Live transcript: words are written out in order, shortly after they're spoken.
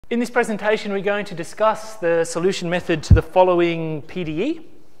In this presentation, we're going to discuss the solution method to the following PDE.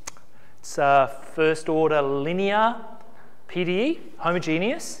 It's a first order linear PDE,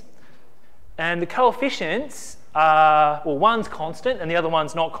 homogeneous. And the coefficients are, well, one's constant and the other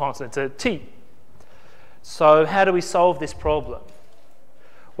one's not constant, it's a t. So how do we solve this problem?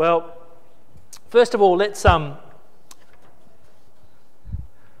 Well, first of all, let's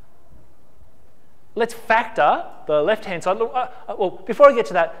factor the left-hand side. Well, before I get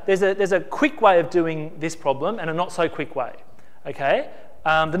to that, there's a quick way of doing this problem and a not so quick way. Okay,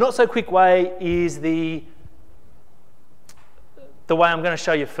 the not so quick way is the way I'm going to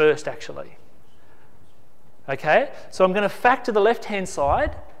show you first, actually. Okay, so I'm going to factor the left-hand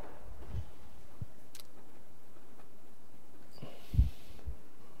side.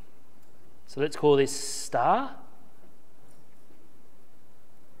 So let's call this star.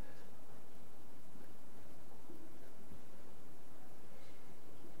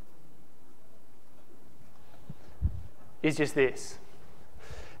 Is just this.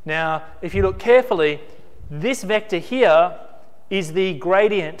 Now, if you look carefully, this vector here is the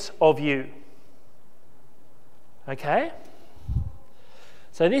gradient of u. Okay?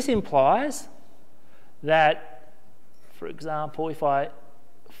 So this implies that, for example, if I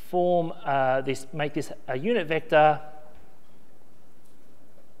form make this a unit vector,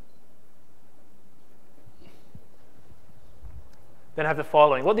 then I have the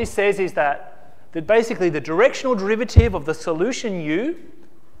following. What this says is that basically the directional derivative of the solution u,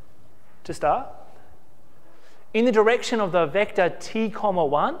 to start, in the direction of the vector t comma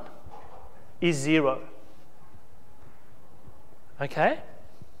 1 is 0. Okay?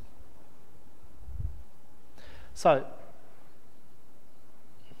 So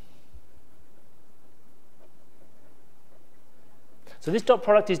this dot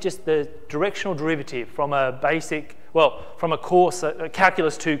product is just the directional derivative from a basic, well, from a course, a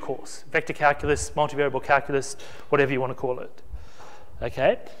Calculus 2 course, vector calculus, multivariable calculus, whatever you want to call it.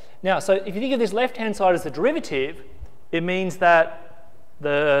 Okay? Now, so if you think of this left-hand side as the derivative, it means that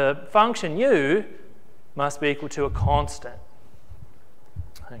the function u must be equal to a constant.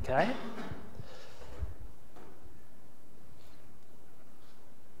 Okay?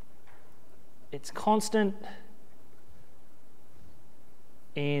 It's constant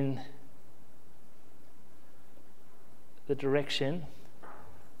in the direction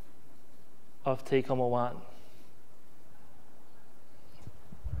of t comma 1.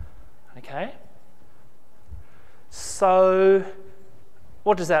 Okay? So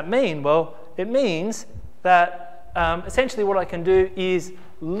what does that mean? Well, it means that essentially what I can do is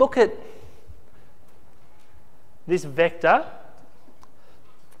look at this vector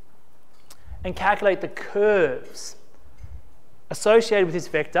and calculate the curves associated with this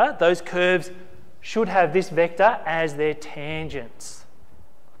vector. Those curves should have this vector as their tangents.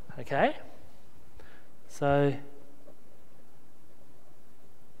 Okay? So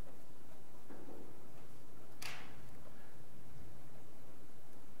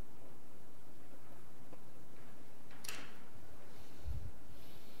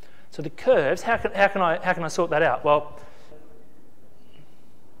the curves, how can I sort that out? Well,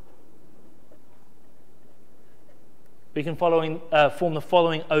 we can form the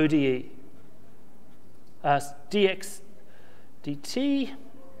following ODE. Dx dt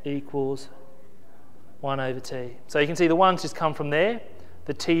equals 1 over t. So you can see the 1's just come from there,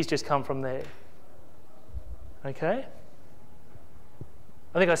 the t's just come from there. Okay?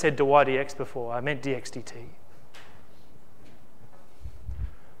 I think I said dy dx before, I meant dx dt.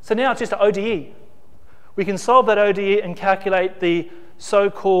 So now it's just an ODE. We can solve that ODE and calculate the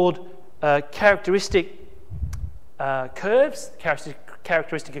so-called characteristic curves,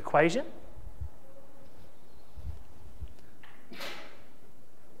 characteristic equation.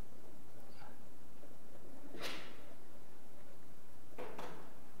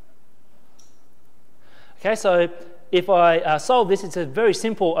 Okay, so if I solve this, it's a very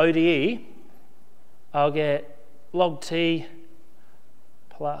simple ODE. I'll get log t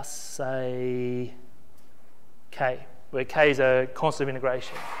plus, say, k, where k is a constant of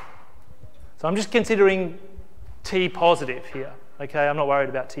integration. So I'm just considering t positive here. Okay, I'm not worried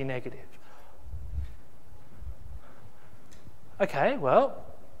about t negative. Okay, well,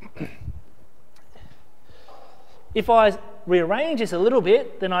 if I rearrange this a little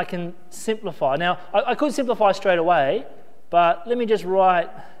bit, then I can simplify. Now, I could simplify straight away, but let me just write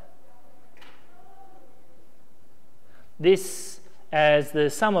this as the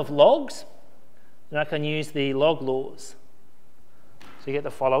sum of logs, then I can use the log laws. So you get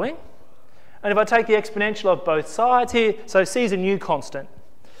the following. And if I take the exponential of both sides here, so c is a new constant.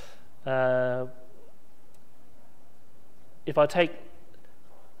 If I take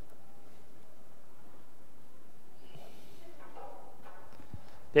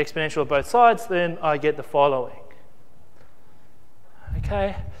the exponential of both sides, then I get the following.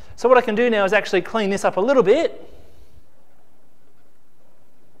 Okay, so what I can do now is actually clean this up a little bit.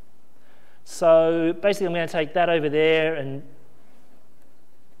 So basically I'm going to take that over there and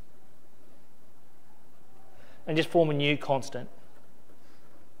just form a new constant.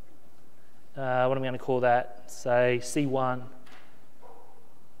 What am I going to call that? Say C1.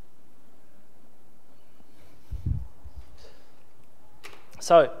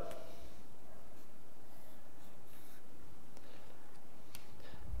 So,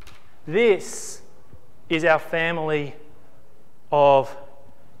 this is our family of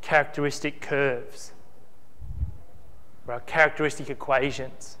characteristic curves, or our characteristic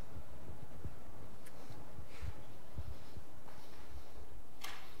equations.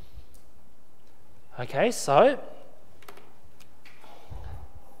 Okay, so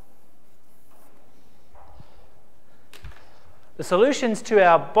the solutions to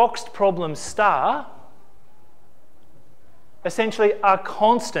our boxed problem star essentially are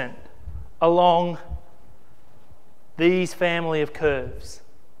constant along these family of curves.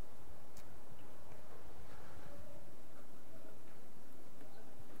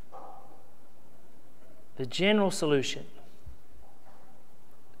 The general solution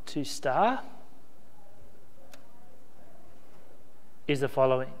to star is the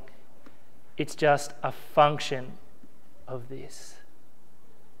following. It's just a function of this.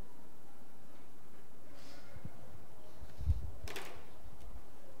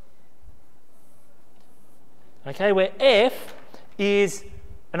 Okay, where f is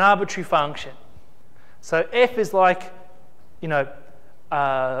an arbitrary function. So f is like,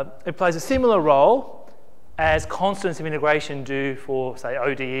 it plays a similar role as constants of integration do for, say,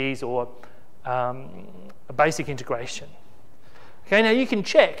 ODEs or a basic integration. Okay, now you can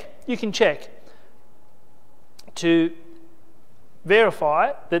check to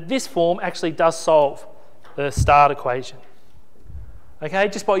verify that this form actually does solve the start equation. Okay,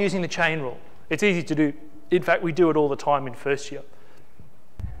 just by using the chain rule. It's easy to do. In fact, we do it all the time in first year.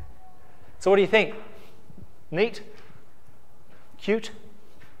 So what do you think? Neat? Cute?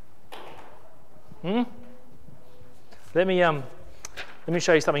 Let me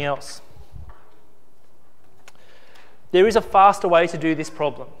show you something else. There is a faster way to do this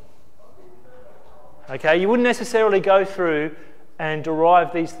problem. Okay, you wouldn't necessarily go through and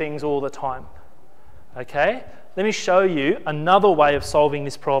derive these things all the time. Okay, let me show you another way of solving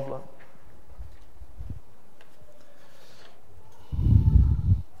this problem.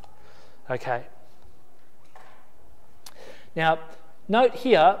 Okay. Now, note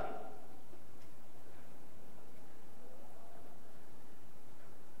here,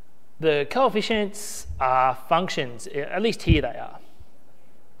 the coefficients are functions, at least here they are.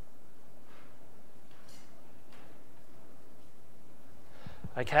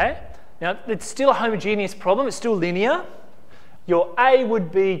 Okay, now it's still a homogeneous problem, it's still linear. Your A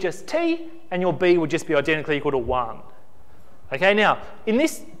would be just t, and your B would just be identically equal to 1. Okay, now, in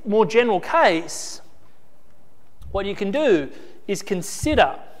this more general case, what you can do is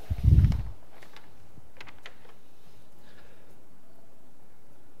consider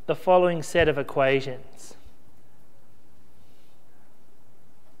the following set of equations.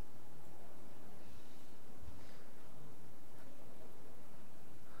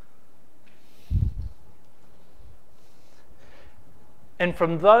 And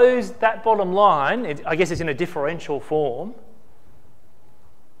from that bottom line, I guess it's in a differential form,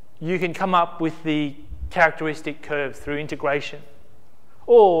 you can come up with the characteristic curves through integration,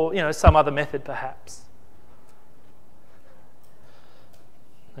 or some other method perhaps.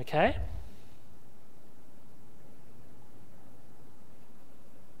 Okay?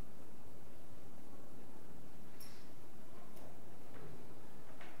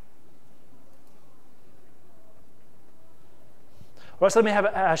 All right, so let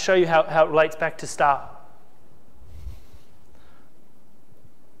me show you how it relates back to star.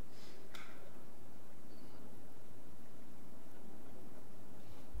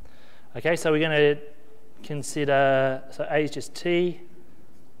 Okay, so we're going to consider, so A is just t.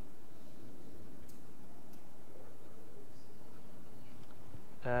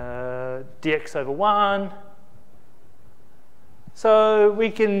 Dx over 1. So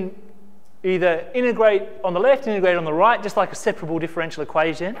we can either integrate on the left, integrate on the right, just like a separable differential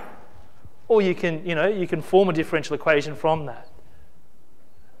equation, or you can form a differential equation from that.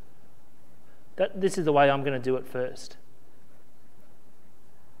 This is the way I'm going to do it first.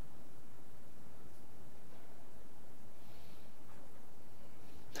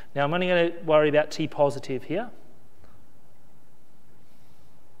 Now I'm only going to worry about t positive here.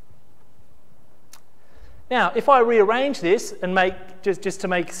 Now, if I rearrange this and make, just to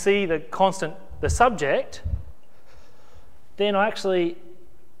make C the constant, the subject, then I actually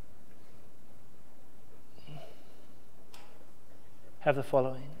have the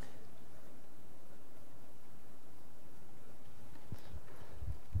following.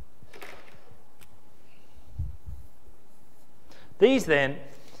 These then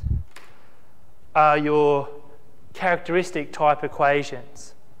are your characteristic type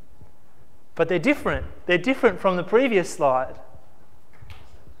equations. But they're different. They're different from the previous slide.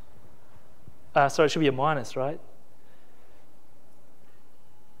 Sorry, it should be a minus, right?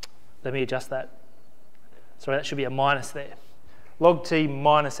 Let me adjust that. Sorry, that should be a minus there. Log t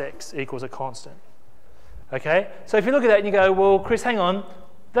minus x equals a constant. Okay? So if you look at that and you go, well, Chris, hang on.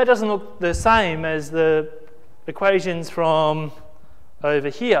 That doesn't look the same as the equations from over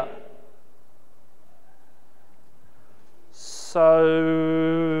here.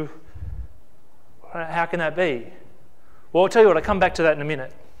 So how can that be? Well, I'll tell you what, I'll come back to that in a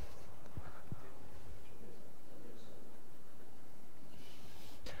minute.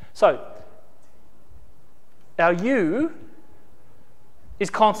 So, our u is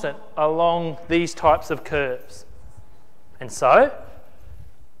constant along these types of curves. And so,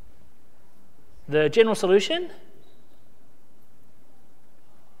 the general solution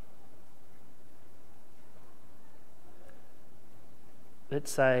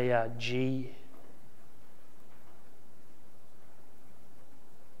let's say g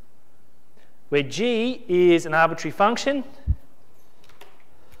where g is an arbitrary function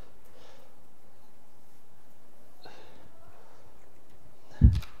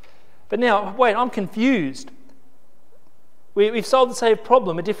but now, wait, I'm confused. We've solved the same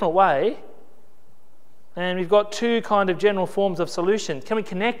problem a different way and we've got two kind of general forms of solution. Can we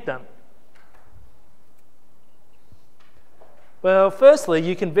connect them? Well, firstly,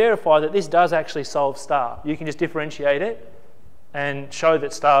 you can verify that this does actually solve star. You can just differentiate it and show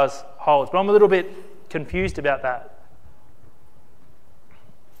that stars holds. But I'm a little bit confused about that.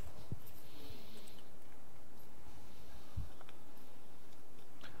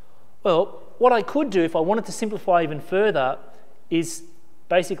 Well, what I could do if I wanted to simplify even further is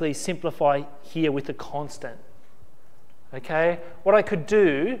basically simplify here with a constant. Okay? What I could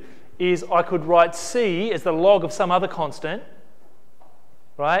do is I could write c as the log of some other constant,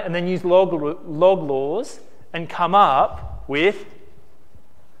 right? And then use log laws and come up with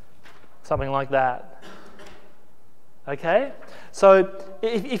something like that. Okay? So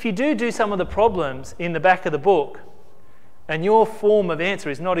if you do some of the problems in the back of the book and your form of answer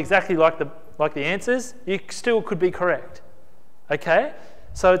is not exactly like the answers, you still could be correct. Okay?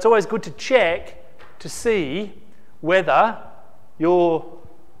 So it's always good to check to see whether your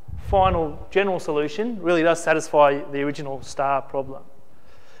final general solution really does satisfy the original star problem.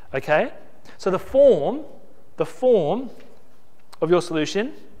 Okay? So the form of your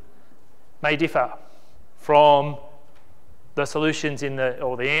solution may differ from the solutions in the,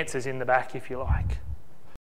 or the answers in the back, if you like.